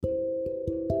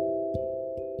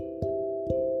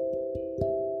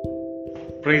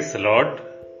Praise the Lord.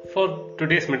 For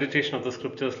today's meditation of the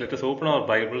scriptures, let us open our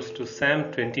Bibles to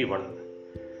Psalm 21.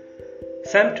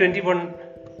 Psalm 21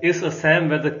 is a psalm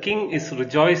where the king is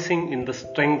rejoicing in the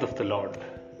strength of the Lord.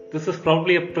 This is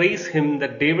probably a praise hymn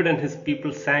that David and his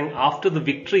people sang after the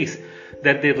victories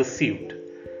that they received.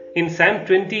 In Psalm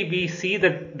 20, we see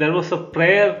that there was a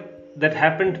prayer that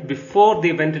happened before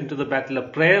they went into the battle, a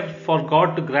prayer for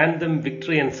God to grant them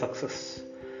victory and success.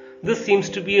 This seems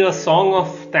to be a song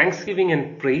of thanksgiving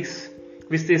and praise,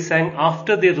 which they sang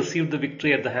after they received the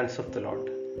victory at the hands of the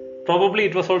Lord. Probably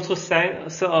it was also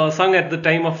sung at the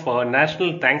time of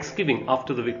national thanksgiving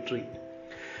after the victory.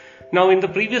 Now in the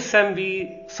previous psalm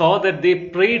we saw that they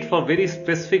prayed for very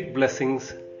specific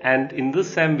blessings, and in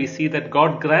this psalm we see that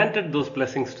God granted those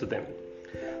blessings to them.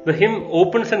 The hymn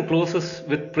opens and closes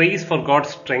with praise for God's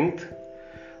strength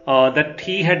that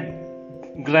he had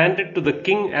granted to the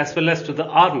king as well as to the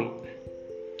army.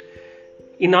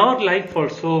 In our life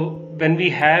also, when we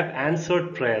have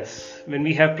answered prayers, when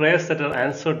we have prayers that are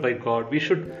answered by God, we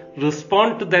should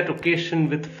respond to that occasion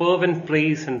with fervent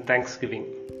praise and thanksgiving.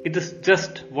 It is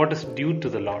just what is due to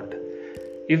the Lord.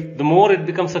 If the more it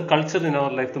becomes a culture in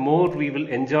our life, the more we will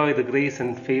enjoy the grace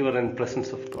and favor and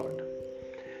presence of God.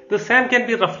 The psalm can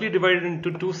be roughly divided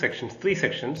into three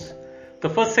sections. The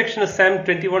first section is Psalm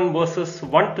 21 verses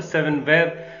 1 to 7,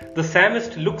 where the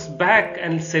psalmist looks back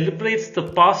and celebrates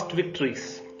the past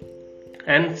victories.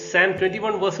 And Psalm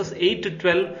 21 verses 8 to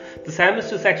 12, the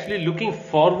psalmist is actually looking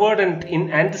forward and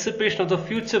in anticipation of the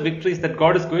future victories that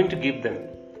God is going to give them.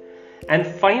 And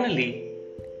finally,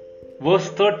 verse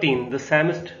 13, the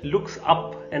psalmist looks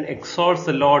up and exalts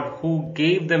the Lord who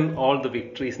gave them all the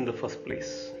victories in the first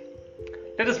place.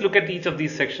 Let us look at each of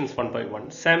these sections one by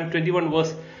one. Psalm 21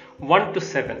 verse 1 to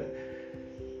 7.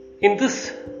 In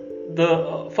this,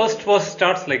 the first verse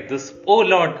starts like this: O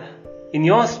Lord, in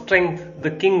your strength the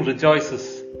king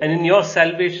rejoices, and in your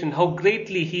salvation how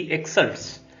greatly he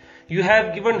exults. You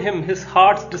have given him his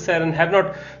heart's desire and have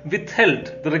not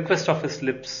withheld the request of his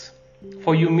lips.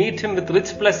 For you meet him with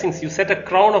rich blessings, you set a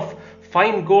crown of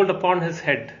fine gold upon his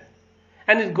head.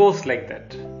 And it goes like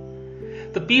that.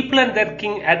 The people and their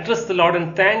king address the Lord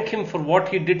and thank him for what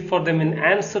he did for them in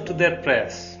answer to their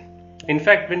prayers. In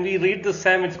fact, when we read the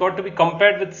psalm, it's got to be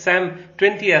compared with Psalm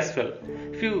 20 as well.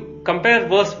 If you compare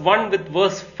verse 1 with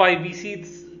verse 5, we see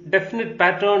definite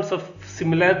patterns of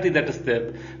similarity that is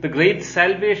there. The great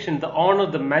salvation, the honor,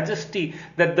 the majesty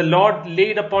that the Lord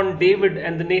laid upon David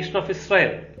and the nation of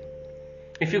Israel.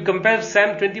 If you compare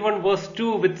Psalm 21 verse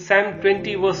 2 with Psalm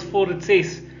 20 verse 4, it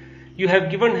says, you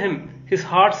have given him his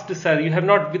heart's desire, you have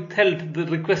not withheld the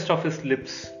request of his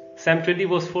lips. Psalm 20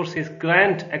 verse 4 says,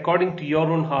 grant according to your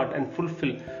own heart and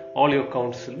fulfill all your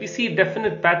counsel. We see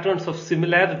definite patterns of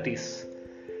similarities.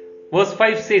 Verse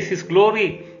 5 says, his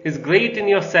glory is great in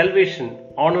your salvation,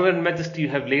 honor and majesty you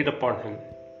have laid upon him.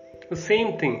 The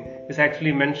same thing is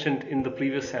actually mentioned in the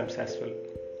previous psalms as well.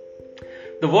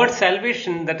 The word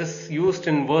salvation that is used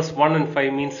in verse 1 and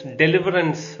 5 means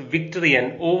deliverance, victory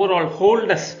and overall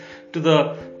wholeness to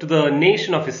the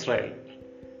nation of Israel.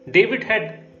 David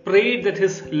had prayed that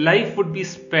his life would be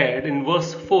spared. In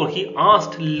verse 4, he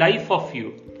asked life of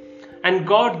you, and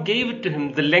God gave it to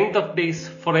him, the length of days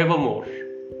forevermore.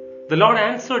 The Lord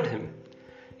answered him.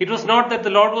 It was not that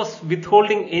the Lord was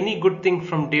withholding any good thing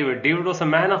from David. David was a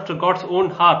man after God's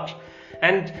own heart,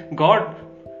 and God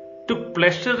took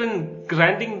pleasure in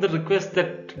granting the request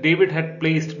that David had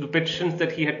placed, the petitions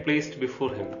that he had placed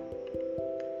before him.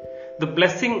 The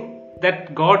blessing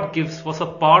that God gives was a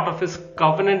part of his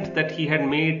covenant that he had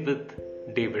made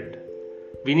with David.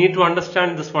 We need to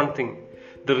understand this one thing.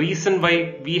 The reason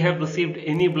why we have received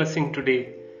any blessing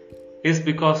today is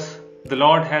because the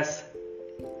Lord has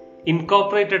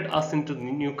incorporated us into the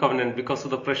new covenant because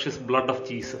of the precious blood of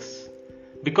Jesus.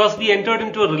 Because we entered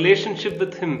into a relationship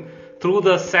with him through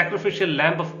the sacrificial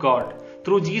Lamb of God,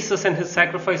 through Jesus and his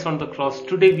sacrifice on the cross,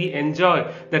 today we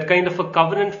enjoy that kind of a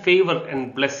covenant favor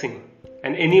and blessing.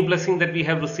 And any blessing that we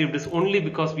have received is only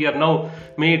because we are now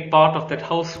made part of that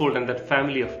household and that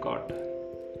family of God.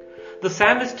 The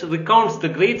psalmist recounts the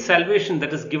great salvation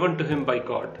that is given to him by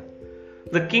God.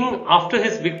 The king, after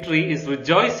his victory, is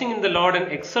rejoicing in the Lord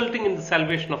and exulting in the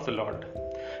salvation of the Lord.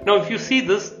 Now, if you see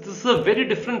this is a very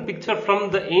different picture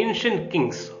from the ancient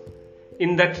kings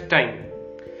in that time.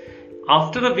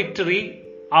 After a victory,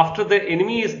 after the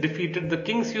enemy is defeated, the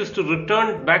kings used to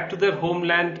return back to their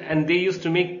homeland and they used to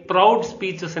make proud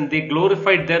speeches and they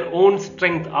glorified their own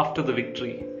strength after the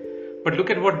victory. But look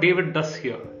at what David does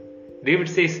here. David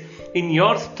says, in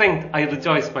your strength I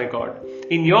rejoice, my God.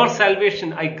 In your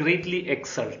salvation I greatly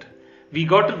exult. we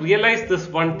got to realize this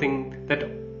one thing, that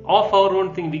of our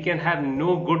own thing we can have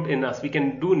no good in us. We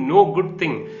can do no good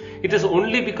thing. It is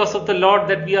only because of the Lord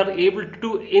that we are able to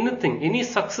do anything. Any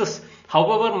success,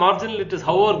 however marginal it is,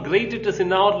 however great it is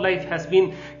in our life, has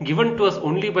been given to us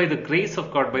only by the grace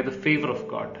of God, by the favor of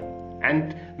God.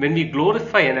 And when we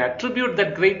glorify and attribute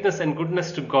that greatness and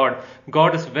goodness to God,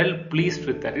 God is well pleased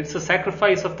with that. It's a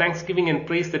sacrifice of thanksgiving and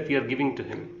praise that we are giving to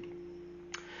Him.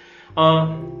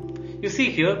 You see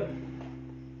here,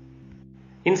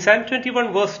 in Psalm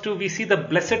 21 verse 2, we see the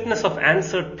blessedness of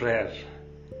answered prayer.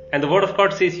 And the word of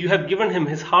God says, you have given him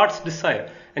his heart's desire,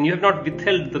 and you have not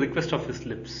withheld the request of his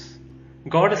lips.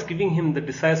 God is giving him the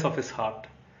desires of his heart.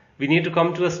 We need to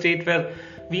come to a state where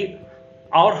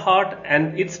our heart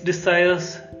and its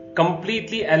desires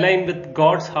completely align with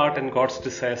God's heart and God's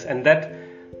desires. And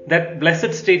that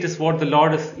blessed state is what the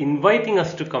Lord is inviting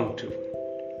us to come to.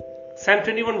 Psalm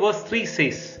 21 verse 3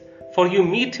 says, for you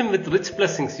meet him with rich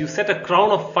blessings, you set a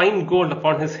crown of fine gold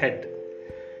upon his head.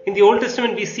 In the Old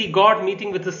Testament, we see God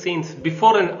meeting with the saints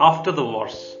before and after the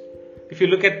wars. If you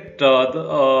look at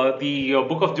the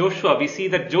book of Joshua, we see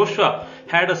that Joshua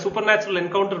had a supernatural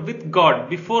encounter with God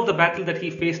before the battle that he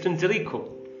faced in Jericho.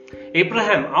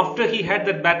 Abraham, after he had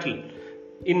that battle,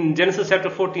 in Genesis chapter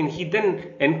 14, he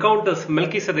then encounters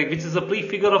Melchizedek, which is a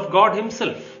prefigure of God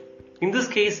himself. In this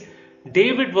case,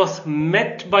 David was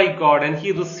met by God and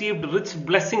he received rich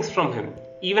blessings from him.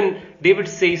 Even David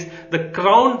says, the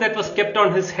crown that was kept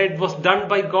on his head was done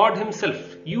by God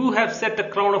himself. You have set a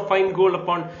crown of fine gold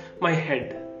upon my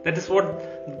head. That is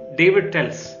what David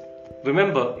tells.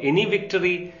 Remember, any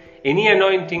victory, any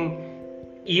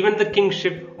anointing, even the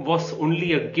kingship was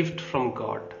only a gift from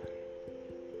God.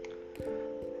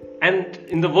 And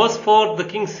in the verse 4, the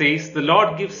king says, the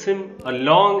Lord gives him a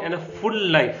long and a full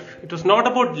life. It was not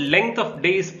about length of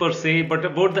days per se, but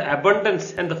about the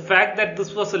abundance and the fact that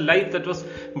this was a life that was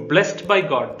blessed by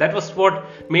God. That was what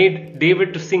made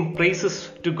David to sing praises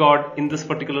to God in this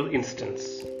particular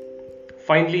instance.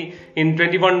 Finally, in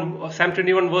Psalm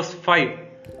 21 verse 5,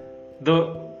 the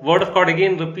word of God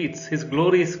again repeats, his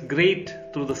glory is great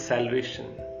through the salvation.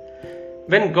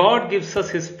 When God gives us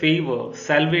his favor,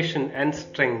 salvation and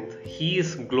strength, he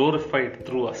is glorified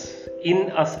through us,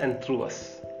 in us and through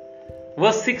us.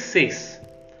 Verse 6 says,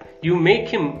 you make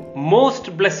him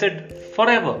most blessed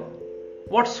forever.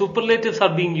 What superlatives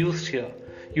are being used here?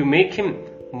 You make him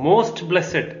most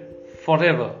blessed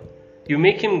forever. You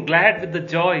make him glad with the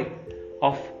joy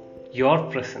of your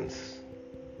presence.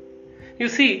 You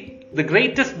see, the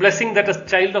greatest blessing that a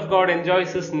child of God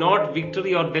enjoys is not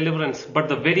victory or deliverance, but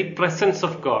the very presence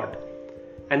of God.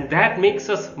 And that makes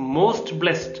us most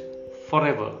blessed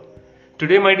forever.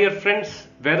 Today, my dear friends,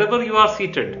 wherever you are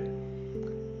seated,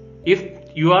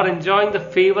 if you are enjoying the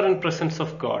favor and presence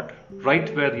of God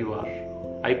right where you are,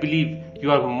 I believe you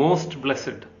are most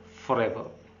blessed forever.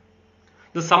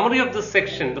 The summary of this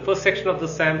section, the first section of the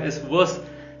psalm, is verse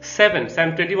 7,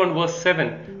 Psalm 21 verse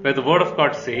 7, where the word of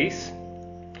God says,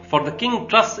 for the king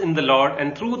trusts in the Lord,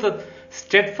 and through the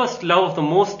steadfast love of the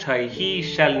Most High, he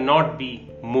shall not be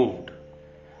moved.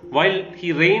 While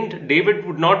he reigned, David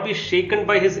would not be shaken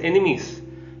by his enemies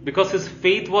because his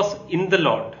faith was in the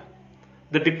Lord.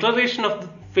 The declaration of the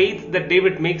faith that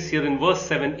David makes here in verse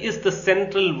 7 is the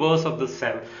central verse of the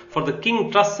psalm. For the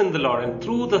king trusts in the Lord, and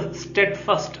through the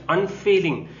steadfast,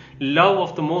 unfailing love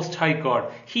of the Most High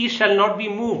God, he shall not be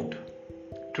moved.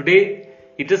 Today,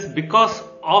 it is because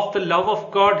of the love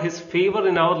of God, his favor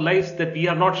in our lives, that we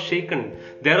are not shaken.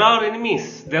 There are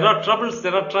enemies, there are troubles,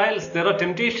 there are trials, there are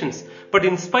temptations. But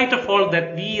in spite of all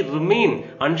that, we remain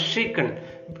unshaken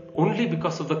only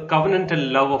because of the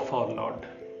covenantal love of our Lord.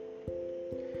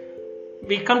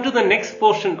 We come to the next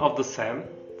portion of the psalm,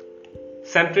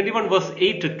 Psalm 21 verse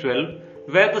 8 to 12,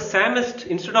 where the psalmist,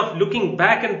 instead of looking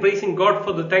back and thanking God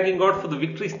for the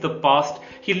victories in the past,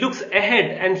 he looks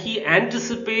ahead and he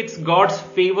anticipates God's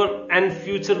favor and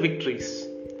future victories.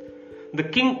 The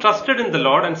king trusted in the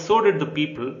Lord, and so did the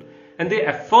people, and they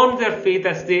affirmed their faith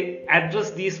as they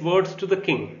addressed these words to the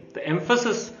king. The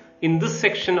emphasis in this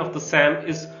section of the psalm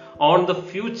is on the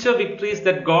future victories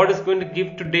that God is going to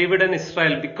give to David and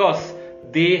Israel, because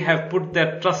they have put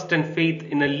their trust and faith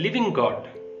in a living God.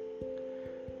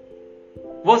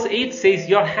 Verse 8 says,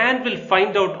 your hand will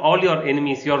find out all your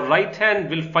enemies. Your right hand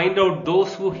will find out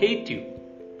those who hate you.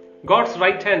 God's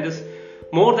right hand is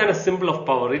more than a symbol of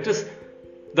power. It is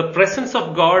the presence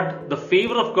of God, the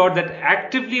favor of God that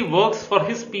actively works for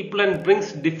his people and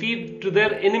brings defeat to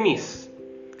their enemies.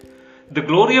 The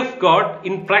glory of God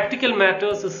in practical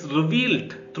matters is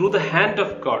revealed through the hand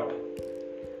of God.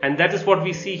 And that is what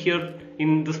we see here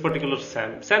in this particular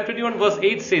Psalm. Psalm 21 verse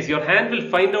 8 says, your hand will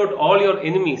find out all your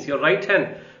enemies. Your right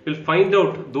hand will find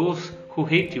out those who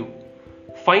hate you.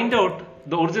 Find out,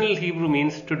 the original Hebrew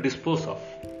means to dispose of.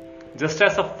 Just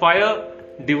as a fire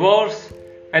devours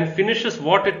and finishes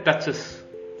what it touches,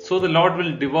 so the Lord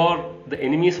will devour the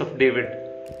enemies of David.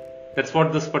 That's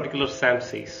what this particular Psalm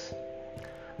says.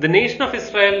 The nation of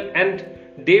Israel and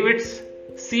David's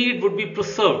seed would be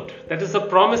preserved. That is a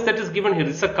promise that is given here.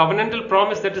 It's a covenantal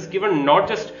promise that is given not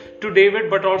just to David,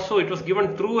 but also it was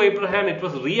given through Abraham. It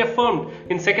was reaffirmed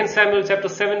in 2 Samuel chapter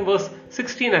 7 verse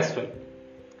 16 as well.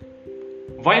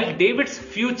 While David's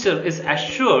future is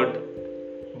assured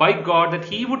by God that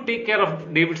he would take care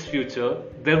of David's future,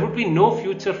 there would be no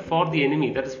future for the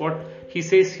enemy. That is what he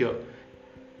says here.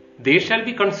 They shall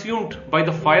be consumed by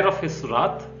the fire of his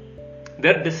wrath.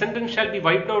 Their descendants shall be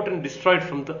wiped out and destroyed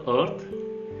from the earth.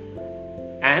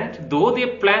 And though they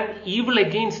plan evil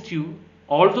against you,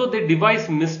 although they devise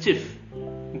mischief,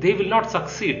 they will not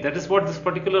succeed. That is what this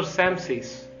particular Psalm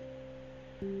says.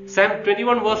 Psalm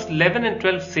 21 verse 11 and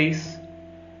 12 says,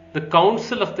 the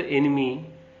counsel of the enemy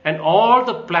and all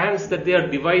the plans that they are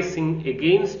devising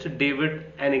against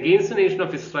David and against the nation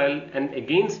of Israel and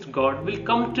against God will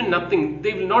come to nothing.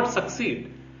 They will not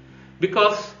succeed.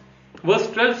 Because verse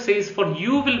 12 says, for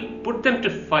you will put them to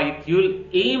fight, you will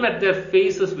aim at their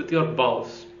faces with your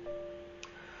bows.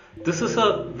 This is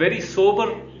a very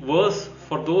sober verse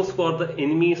for those who are the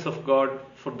enemies of God,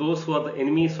 for those who are the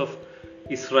enemies of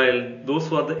Israel, those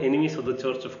who are the enemies of the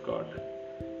church of God.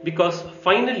 Because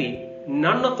finally,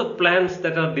 none of the plans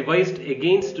that are devised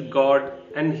against God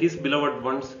and His beloved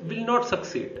ones will not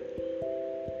succeed.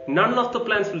 None of the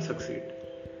plans will succeed.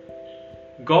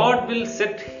 God will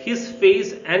set His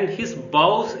face and His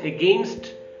bows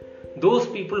against those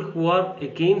people who are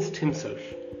against Himself.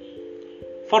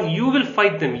 For you will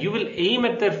fight them, you will aim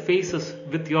at their faces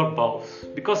with your bows.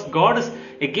 Because God is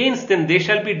against them, they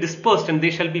shall be dispersed and they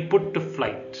shall be put to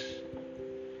flight.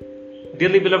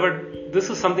 Dearly beloved, this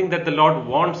is something that the Lord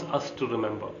wants us to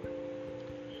remember.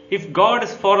 If God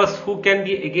is for us, who can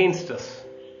be against us?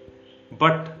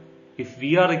 But if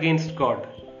we are against God,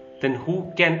 then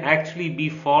who can actually be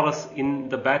for us in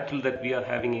the battle that we are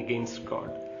having against God?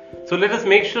 So let us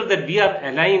make sure that we are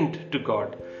aligned to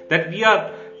God, that we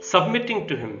are submitting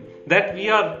to Him, that we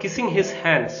are kissing His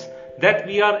hands, that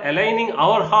we are aligning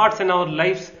our hearts and our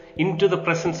lives into the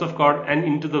presence of God and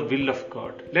into the will of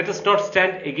God. Let us not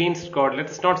stand against God. Let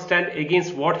us not stand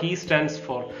against what He stands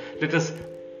for. Let us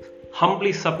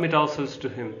humbly submit ourselves to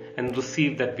Him and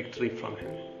receive that victory from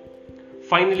Him.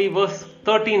 Finally, verse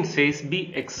 13 says,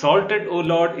 be exalted, O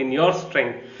Lord, in your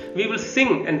strength. We will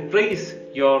sing and praise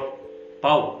your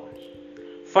power.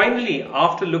 Finally,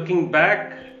 after looking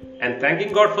back and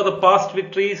thanking God for the past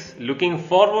victories, looking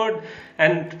forward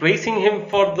and praising Him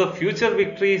for the future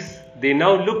victories, they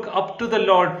now look up to the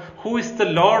Lord, who is the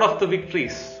Lord of the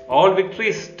victories. All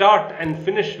victories start and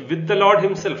finish with the Lord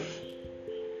Himself.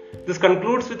 This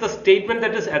concludes with a statement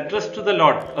that is addressed to the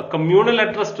Lord, a communal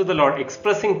address to the Lord,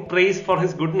 expressing praise for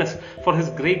His goodness, for His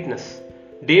greatness.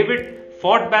 David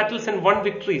fought battles and won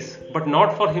victories, but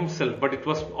not for himself, but it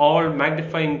was all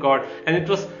magnifying God, and it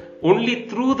was only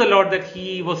through the Lord that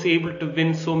he was able to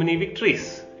win so many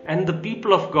victories. And the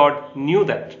people of God knew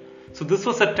that. So this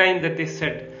was a time that they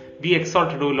said, be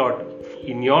exalted, O Lord,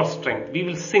 in your strength. We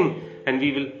will sing and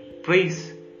we will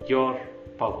praise your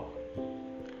power.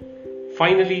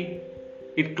 Finally,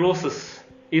 it closes.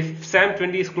 If Psalm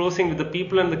 20 is closing with the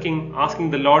people and the king asking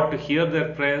the Lord to hear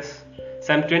their prayers,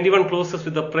 Psalm 21 closes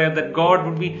with the prayer that God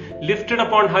would be lifted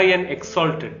up on high and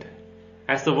exalted.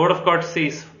 As the word of God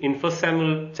says in 1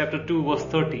 Samuel chapter 2 verse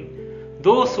 30,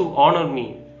 those who honor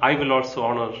me, I will also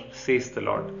honor, says the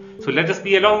Lord. So let us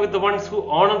be along with the ones who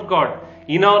honor God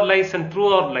in our lives and through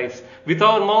our lives, with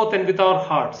our mouth and with our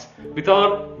hearts, with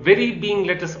our very being.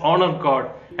 Let us honor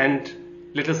God, and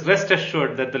let us rest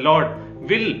assured that the Lord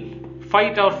will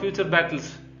fight our future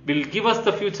battles, will give us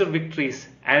the future victories,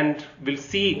 and will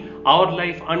see our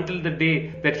life until the day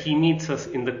that He meets us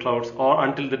in the clouds, or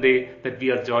until the day that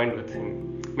we are joined with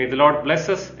Him. May the Lord bless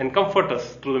us and comfort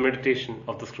us through the meditation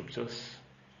of the Scriptures.